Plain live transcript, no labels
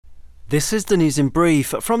This is the news in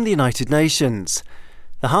brief from the United Nations.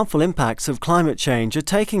 The harmful impacts of climate change are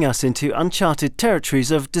taking us into uncharted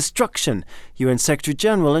territories of destruction, UN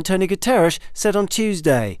Secretary-General António Guterres said on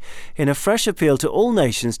Tuesday, in a fresh appeal to all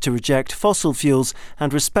nations to reject fossil fuels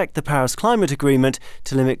and respect the Paris Climate Agreement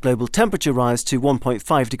to limit global temperature rise to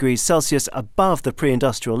 1.5 degrees Celsius above the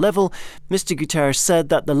pre-industrial level. Mr. Guterres said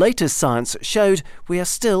that the latest science showed we are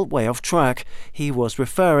still way off track. He was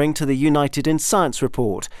referring to the United in Science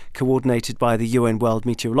report, coordinated by the UN World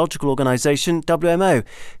Meteorological Organization, WMO,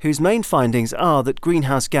 whose main findings are that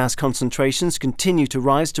greenhouse gas concentrations continue to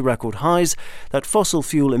rise to record highs, that fossil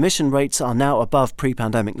fuel emission rates are now above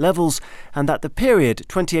pre-pandemic levels, and that the period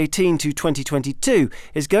 2018 to 2022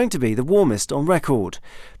 is going to be the warmest on record.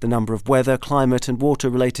 The number of weather, climate and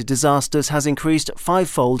water-related disasters has increased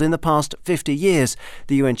fivefold in the past 50 years,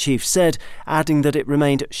 the UN chief said, adding that it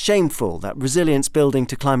remained shameful that resilience building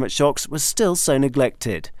to climate shocks was still so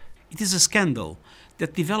neglected. It is a scandal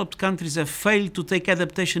that developed countries have failed to take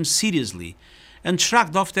adaptation seriously and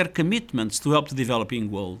shrugged off their commitments to help the developing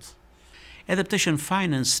world. Adaptation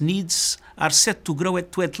finance needs are set to grow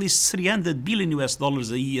to at least $300 billion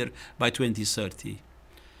a year by 2030.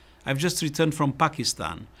 I've just returned from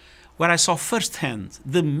Pakistan, where I saw firsthand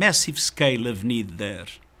the massive scale of need there.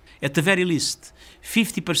 At the very least,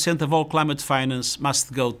 50% of all climate finance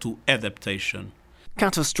must go to adaptation.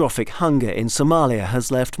 Catastrophic hunger in Somalia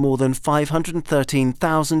has left more than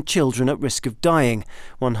 513,000 children at risk of dying,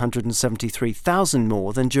 173,000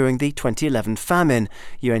 more than during the 2011 famine,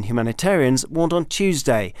 UN humanitarians warned on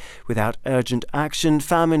Tuesday. Without urgent action,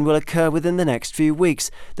 famine will occur within the next few weeks,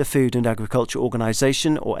 the Food and Agriculture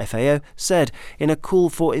Organization, or FAO, said in a call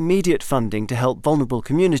for immediate funding to help vulnerable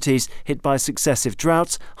communities hit by successive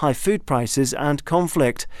droughts, high food prices and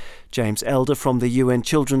conflict. James Elder from the UN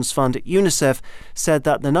Children's Fund UNICEF said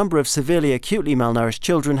that the number of severely acutely malnourished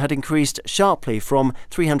children had increased sharply from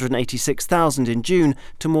 386,000 in June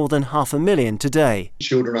to more than 500,000 today.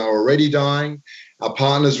 Children are already dying. Our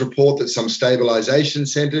partners report that some stabilisation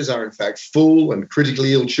centres are in fact full and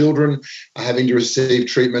critically ill children are having to receive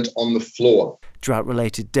treatment on the floor.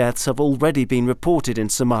 Drought-related deaths have already been reported in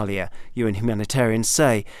Somalia, UN humanitarians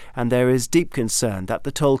say, and there is deep concern that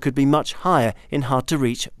the toll could be much higher in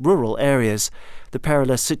hard-to-reach rural areas. The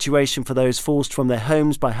perilous situation for those forced from their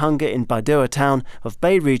homes by hunger in Baidoa town of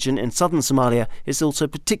Bay region in southern Somalia is also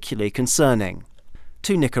particularly concerning.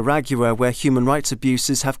 To Nicaragua, where human rights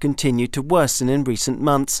abuses have continued to worsen in recent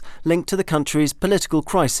months, linked to the country's political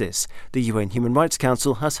crisis, the UN Human Rights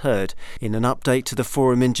Council has heard. In an update to the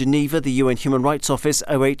forum in Geneva, the UN Human Rights Office,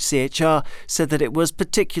 OHCHR, said that it was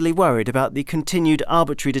particularly worried about the continued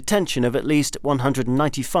arbitrary detention of at least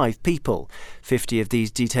 195 people. 50 of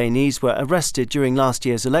these detainees were arrested during last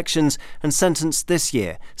year's elections and sentenced this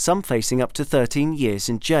year, some facing up to 13 years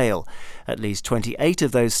in jail. At least 28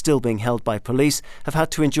 of those still being held by police have had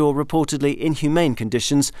to endure reportedly inhumane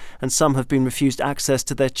conditions, and some have been refused access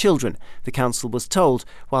to their children, the council was told,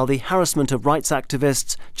 while the harassment of rights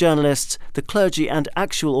activists, journalists, the clergy and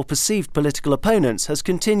actual or perceived political opponents has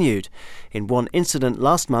continued. In one incident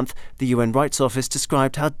last month, the UN Rights Office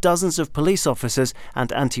described how dozens of police officers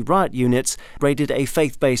and anti-riot units raided a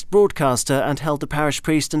faith-based broadcaster and held the parish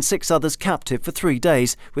priest and 6 others captive for 3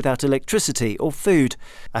 days without electricity or food.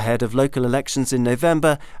 Ahead of local elections in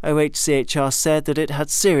November, OHCHR said that it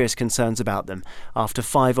had serious concerns about them after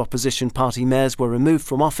 5 opposition party mayors were removed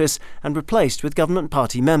from office and replaced with government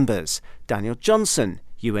party members. Daniel Johnson,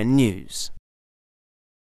 UN News.